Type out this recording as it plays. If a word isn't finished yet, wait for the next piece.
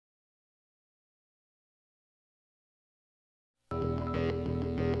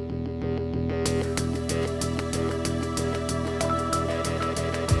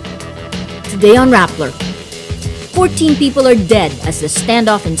Today on Rappler, 14 people are dead as the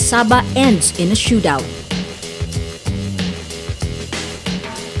standoff in Sabah ends in a shootout.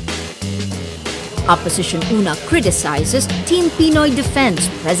 Opposition Una criticizes Team Pinoy defends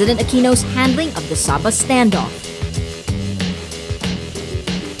President Aquino's handling of the Sabah standoff.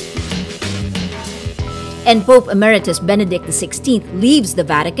 And Pope Emeritus Benedict XVI leaves the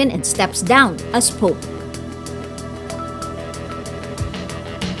Vatican and steps down as Pope.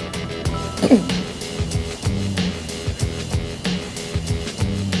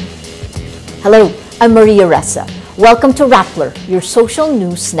 Hello, I'm Maria Ressa. Welcome to Rappler, your social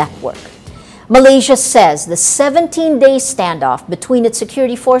news network. Malaysia says the 17-day standoff between its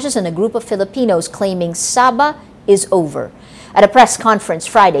security forces and a group of Filipinos claiming Sabah is over. At a press conference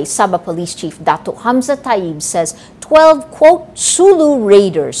Friday, Sabah Police Chief Dato Hamza Taib says 12, quote, Sulu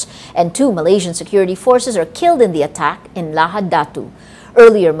raiders and 2 Malaysian security forces are killed in the attack in Lahad Datu.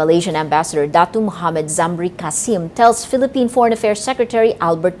 Earlier, Malaysian Ambassador Datu Muhammad Zamri Qasim tells Philippine Foreign Affairs Secretary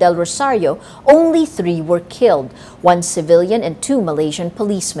Albert Del Rosario only 3 were killed, 1 civilian and 2 Malaysian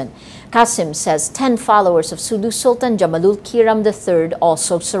policemen. Qasim says 10 followers of Sulu Sultan Jamalul Kiram III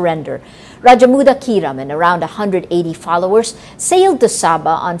also surrender. Raja Muda Kiram and around 180 followers sailed to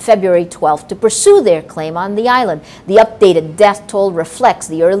Sabah on February 12 to pursue their claim on the island. The updated death toll reflects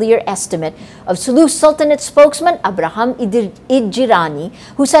the earlier estimate of Sulu Sultanate spokesman Abraham Idjirani,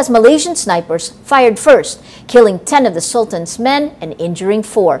 who says Malaysian snipers fired first, killing 10 of the Sultan's men and injuring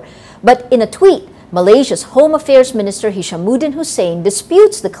 4. But in a tweet, Malaysia's Home Affairs Minister Hishamuddin Hussein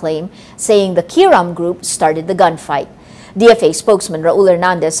disputes the claim, saying the Kiram group started the gunfight. DFA spokesman Raul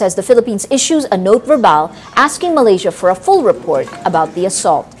Hernandez says the Philippines issues a note verbal asking Malaysia for a full report about the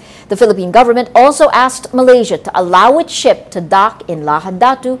assault. The Philippine government also asked Malaysia to allow its ship to dock in Lahad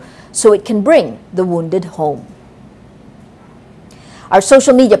Datu so it can bring the wounded home. Our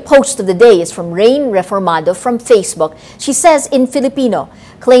social media post of the day is from Rain Reformado from Facebook. She says in Filipino,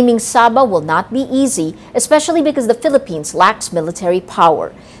 claiming Sabah will not be easy, especially because the Philippines lacks military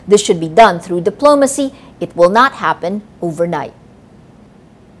power. This should be done through diplomacy. It will not happen overnight.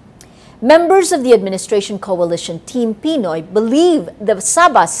 Members of the administration coalition Team Pinoy believe the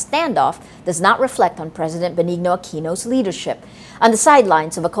Sabah standoff does not reflect on President Benigno Aquino's leadership. On the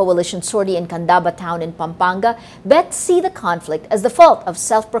sidelines of a coalition sortie in Candaba town in Pampanga, Bets see the conflict as the fault of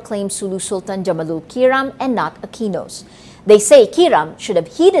self-proclaimed Sulu Sultan Jamalul Kiram and not Aquino's. They say Kiram should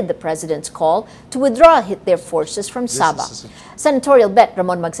have heeded the president's call to withdraw their forces from Sabah. Senatorial Bet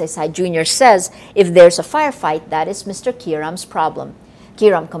Ramon Magsaysay Jr. says if there's a firefight, that is Mr. Kiram's problem.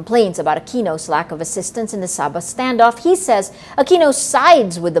 Kiram complains about Aquino's lack of assistance in the Sabah standoff. He says Aquino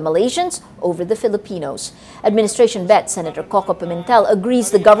sides with the Malaysians over the Filipinos. Administration vet Senator Coco Pimentel agrees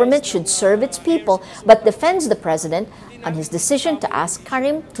the government should serve its people but defends the president on his decision to ask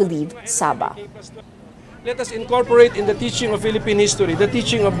Karim to leave Sabah. Let us incorporate in the teaching of Philippine history the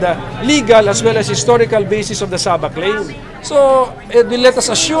teaching of the legal as well as historical basis of the Sabah claim. So let us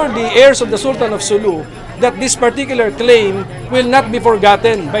assure the heirs of the Sultan of Sulu that this particular claim will not be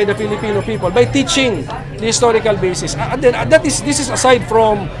forgotten by the Filipino people by teaching the historical basis. This is aside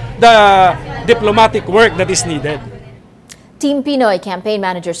from the diplomatic work that is needed. Team Pinoy campaign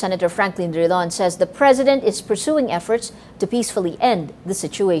manager Senator Franklin Drilon says the president is pursuing efforts to peacefully end the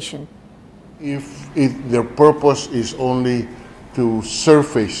situation. If their purpose is only to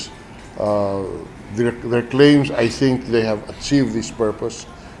surface their claims, I think they have achieved this purpose,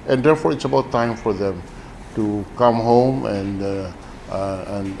 and therefore it's about time for them to come home and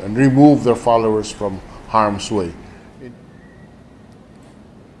remove their followers from harm's way.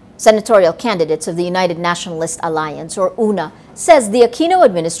 Senatorial candidates of the United Nationalist Alliance, or UNA, says the Aquino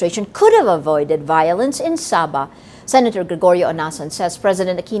administration could have avoided violence in Sabah. Senator Gregorio Onasan says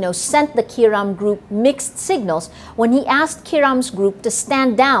President Aquino sent the Kiram group mixed signals when he asked Kiram's group to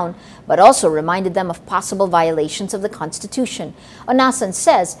stand down, but also reminded them of possible violations of the Constitution. Onasan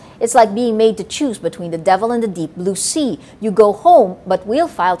says it's like being made to choose between the devil and the deep blue sea. You go home, but we'll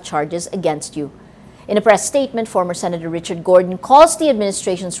file charges against you. In a press statement, former Senator Richard Gordon calls the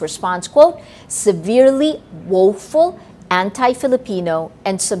administration's response, quote, severely woeful, anti-Filipino,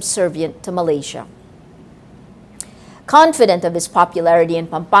 and subservient to Malaysia. Confident of his popularity in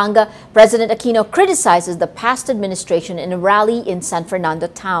Pampanga, President Aquino criticizes the past administration in a rally in San Fernando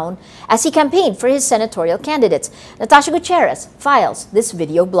town as he campaigned for his senatorial candidates. Natasha Gutierrez files this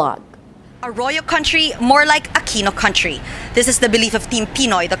video blog. Arroyo country, more like Aquino country. This is the belief of Team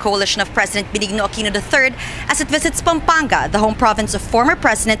Pinoy, the coalition of President Benigno Aquino III, as it visits Pampanga, the home province of former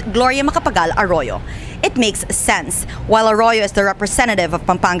President Gloria Macapagal Arroyo. it makes sense. While Arroyo is the representative of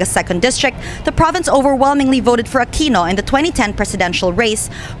Pampanga's 2nd District, the province overwhelmingly voted for Aquino in the 2010 presidential race,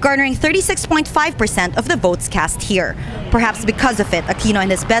 garnering 36.5% of the votes cast here. Perhaps because of it, Aquino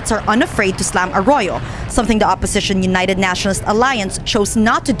and his bets are unafraid to slam Arroyo, something the opposition United Nationalist Alliance chose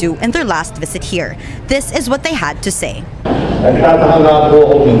not to do in their last visit here. This is what they had to say. Nagtataka nga po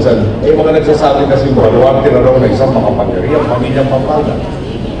ako minsan, mga nagsasabi kasi baluarte na raw na isang makapangyarihan, pamilyang Pampanga.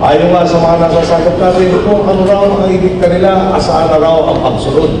 Ayon nga sa mga nasasagap natin, kung ano raw ang higit kanila, asaan na raw ang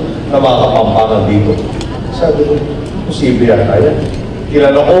pagsunod na mga Kapampangan dito. Sabi ko, posible yan kaya.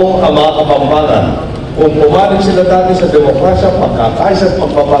 Kilala ko ang mga Kapampangan. Kung pumanig sila dati sa demokrasya, pagkakaisa at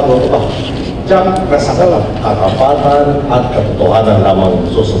pagbabago pa, diyan nasakalang katapatan at katotohanan lamang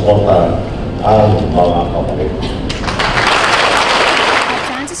susuportahan ang mga kapatid.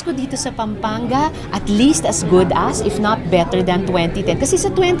 Ko dito sa Pampanga, at least as good as, if not better than 2010. Kasi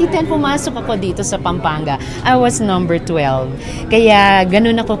sa 2010, pumasok ako dito sa Pampanga. I was number 12. Kaya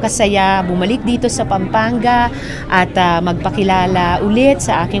ganun ako kasaya bumalik dito sa Pampanga at magpakilala ulit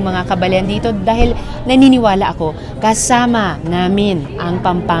sa aking mga kababayan dito dahil naniniwala ako kasama namin ang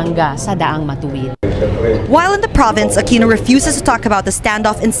Pampanga sa daang matuwid. While in the province, Aquino refuses to talk about the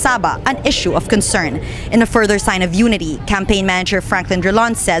standoff in Sabah, an issue of concern. In a further sign of unity, campaign manager Franklin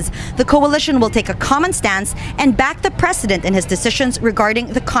Drilon says the coalition will take a common stance and back the president in his decisions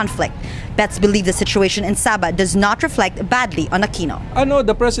regarding the conflict. Betts believe the situation in Sabah does not reflect badly on Aquino.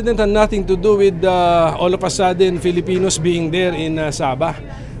 The president had nothing to do with all of a sudden Filipinos being there in Sabah.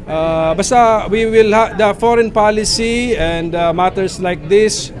 Basta we will the foreign policy and matters like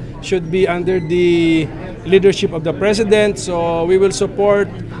this should be under the leadership of the president. So we will support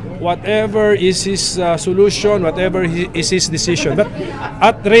whatever is his solution, whatever is his decision. But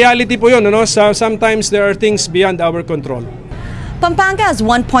at reality po yun, sometimes there are things beyond our control. Pampanga has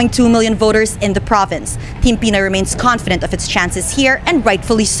 1.2 million voters in the province. Team Pinoy remains confident of its chances here, and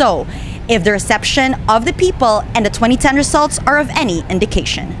rightfully so, if the reception of the people and the 2010 results are of any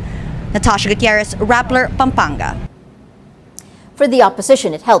indication. Natasha Gutierrez, Rappler, Pampanga. For the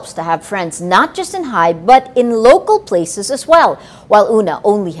opposition, it helps to have friends not just in high, but in local places as well. While UNA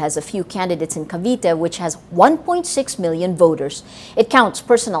only has a few candidates in Cavite, which has 1.6 million voters. It counts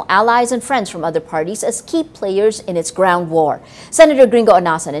personal allies and friends from other parties as key players in its ground war. Senator Gringo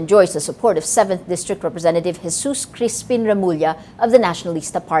Onasan enjoys the support of 7th District Representative Jesus Crispin Remulla of the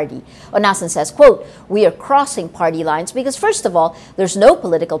Nationalista Party. Onasan says, quote, "We are crossing party lines because, first of all, there's no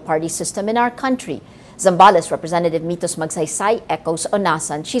political party system in our country." Zambales Representative Mitos Magsaysay echoes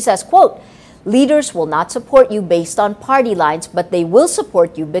Onasan. She says, quote, "Leaders will not support you based on party lines, but they will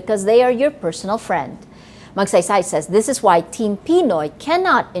support you because they are your personal friend." Magsaysay says this is why Team Pinoy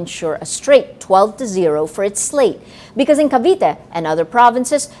cannot ensure a straight 12-0 for its slate, because in Cavite and other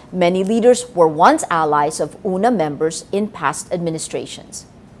provinces, many leaders were once allies of UNA members in past administrations.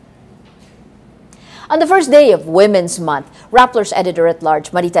 On the first day of Women's Month, Rappler's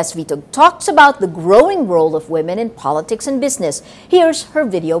editor-at-large Marites Vitug talks about the growing role of women in politics and business. Here's her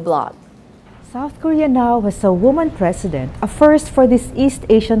video blog. South Korea now has a woman president, a first for this East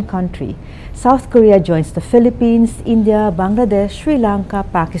Asian country. South Korea joins the Philippines, India, Bangladesh, Sri Lanka,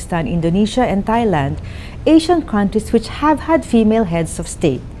 Pakistan, Indonesia, and Thailand, Asian countries which have had female heads of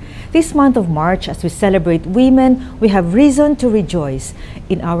state. This month of March, as we celebrate women, we have reason to rejoice.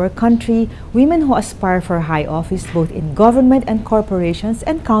 In our country, women who aspire for high office both in government and corporations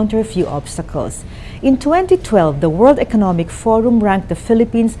encounter few obstacles. In 2012, the World Economic Forum ranked the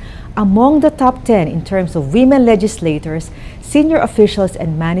Philippines among the top 10 in terms of women legislators, senior officials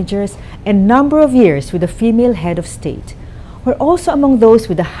and managers, and number of years with a female head of state. We're also among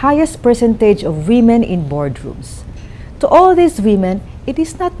those with the highest percentage of women in boardrooms. To all these women, it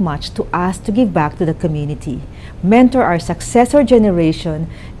is not much to ask to give back to the community, mentor our successor generation,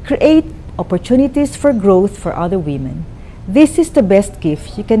 create opportunities for growth for other women. This is the best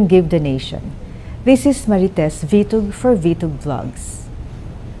gift you can give the nation. This is Marites Vitug for Vitug Vlogs.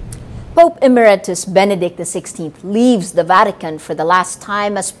 Pope Emeritus Benedict XVI leaves the Vatican for the last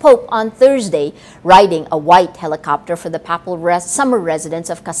time as Pope on Thursday, riding a white helicopter for the papal summer residence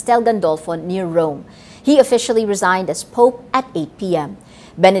of Castel Gandolfo near Rome. He officially resigned as Pope at 8 p.m.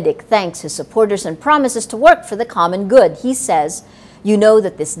 Benedict thanks his supporters and promises to work for the common good. He says, "You know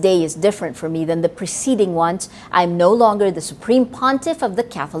that this day is different for me than the preceding ones. I am no longer the Supreme Pontiff of the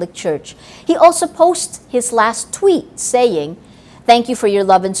Catholic Church." He also posts his last tweet saying, "Thank you for your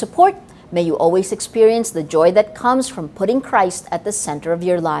love and support. May you always experience the joy that comes from putting Christ at the center of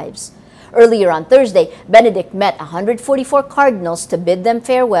your lives." Earlier on Thursday, Benedict met 144 cardinals to bid them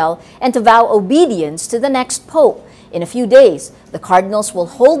farewell and to vow obedience to the next pope. In a few days, the cardinals will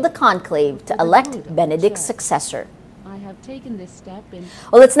hold the conclave to elect Benedict's successor. I have taken this step in...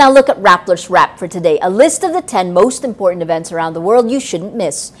 Well, let's now look at Rappler's Wrap for today, a list of the 10 most important events around the world you shouldn't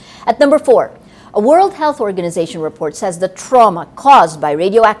miss. At number 4, a World Health Organization report says the trauma caused by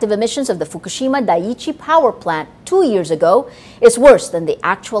radioactive emissions of the Fukushima Daiichi power plant 2 years ago is worse than the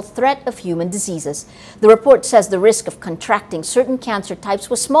actual threat of human diseases. The report says the risk of contracting certain cancer types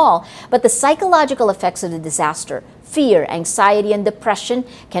was small, but the psychological effects of the disaster, fear, anxiety, and depression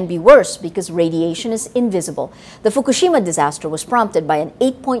can be worse because radiation is invisible. The Fukushima disaster was prompted by an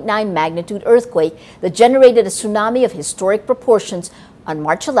 8.9 magnitude earthquake that generated a tsunami of historic proportions on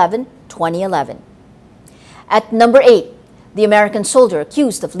March 11, 2011. At number 8, the American soldier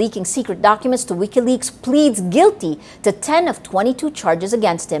accused of leaking secret documents to WikiLeaks pleads guilty to 10 of 22 charges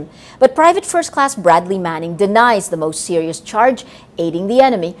against him. But Private First Class Bradley Manning denies the most serious charge, aiding the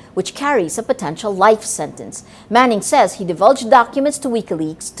enemy, which carries a potential life sentence. Manning says he divulged documents to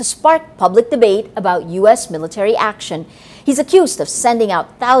WikiLeaks to spark public debate about U.S. military action. He's accused of sending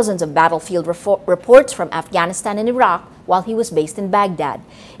out thousands of battlefield reports from Afghanistan and Iraq while he was based in Baghdad.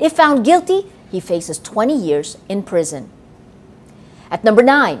 If found guilty, he faces 20 years in prison. At number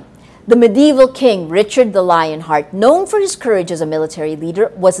 9, the medieval king Richard the Lionheart, known for his courage as a military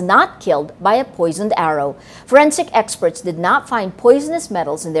leader, was not killed by a poisoned arrow. Forensic experts did not find poisonous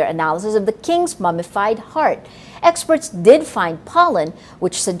metals in their analysis of the king's mummified heart. Experts did find pollen,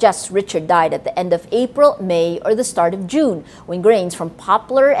 which suggests Richard died at the end of April, May, or the start of June, when grains from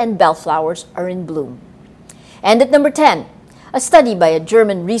poplar and bellflowers are in bloom. And at number 10, a study by a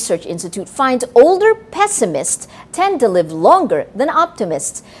German research institute finds older pessimists tend to live longer than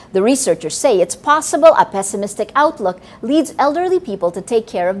optimists. The researchers say it's possible a pessimistic outlook leads elderly people to take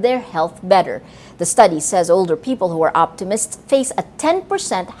care of their health better. The study says older people who are optimists face a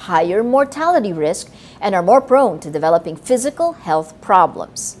 10% higher mortality risk and are more prone to developing physical health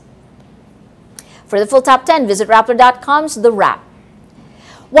problems. For the full top 10, visit Rappler.com's The Wrap.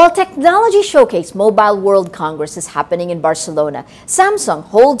 While Technology Showcase Mobile World Congress is happening in Barcelona, Samsung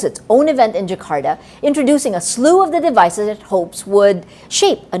holds its own event in Jakarta, introducing a slew of the devices it hopes would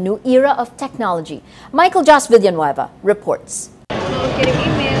shape a new era of technology. Michael Jos Villanueva reports.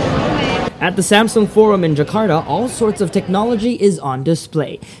 At the Samsung Forum in Jakarta, all sorts of technology is on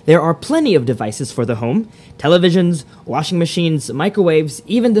display. There are plenty of devices for the home: televisions, washing machines, microwaves,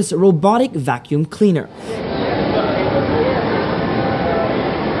 even this robotic vacuum cleaner.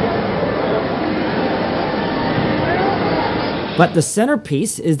 But the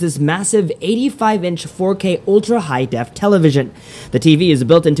centerpiece is this massive 85-inch 4K ultra-high-def television. The TV is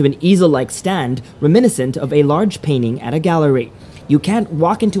built into an easel-like stand, reminiscent of a large painting at a gallery. You can't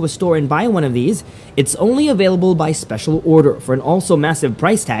walk into a store and buy one of these. It's only available by special order for an also massive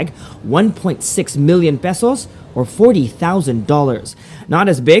price tag, 1.6 million pesos or $40,000. Not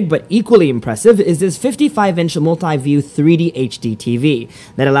as big, but equally impressive is this 55-inch multi-view 3D HD TV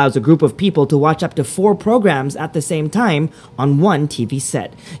that allows a group of people to watch up to 4 programs at the same time on one TV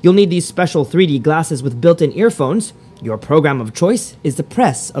set. You'll need these special 3D glasses with built-in earphones. Your program of choice is the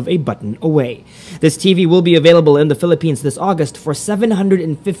press of a button away. This TV will be available in the Philippines this August for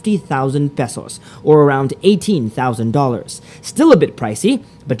 750,000 pesos, or around $18,000. Still a bit pricey,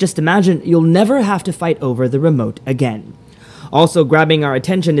 but just imagine you'll never have to fight over the remote again. Also grabbing our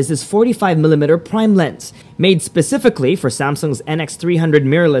attention is this 45mm prime lens. Made specifically for Samsung's NX300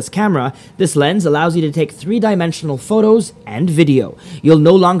 mirrorless camera, this lens allows you to take 3-dimensional photos and video. You'll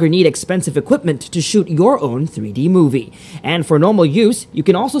no longer need expensive equipment to shoot your own 3D movie. And for normal use, you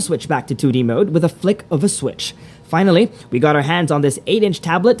can also switch back to 2D mode with a flick of a switch. Finally, we got our hands on this 8-inch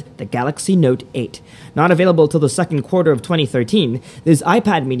tablet, the Galaxy Note 8. Not available till the second quarter of 2013, this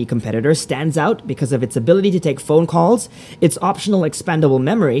iPad mini competitor stands out because of its ability to take phone calls, its optional expandable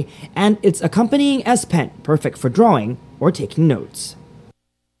memory, and its accompanying S Pen, perfect for drawing or taking notes.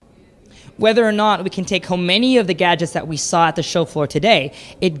 Whether or not we can take home many of the gadgets that we saw at the show floor today,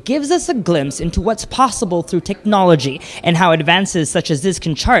 it gives us a glimpse into what's possible through technology and how advances such as this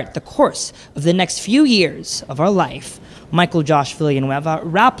can chart the course of the next few years of our life. Michael Josh Villanueva,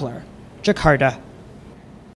 Rappler, Jakarta.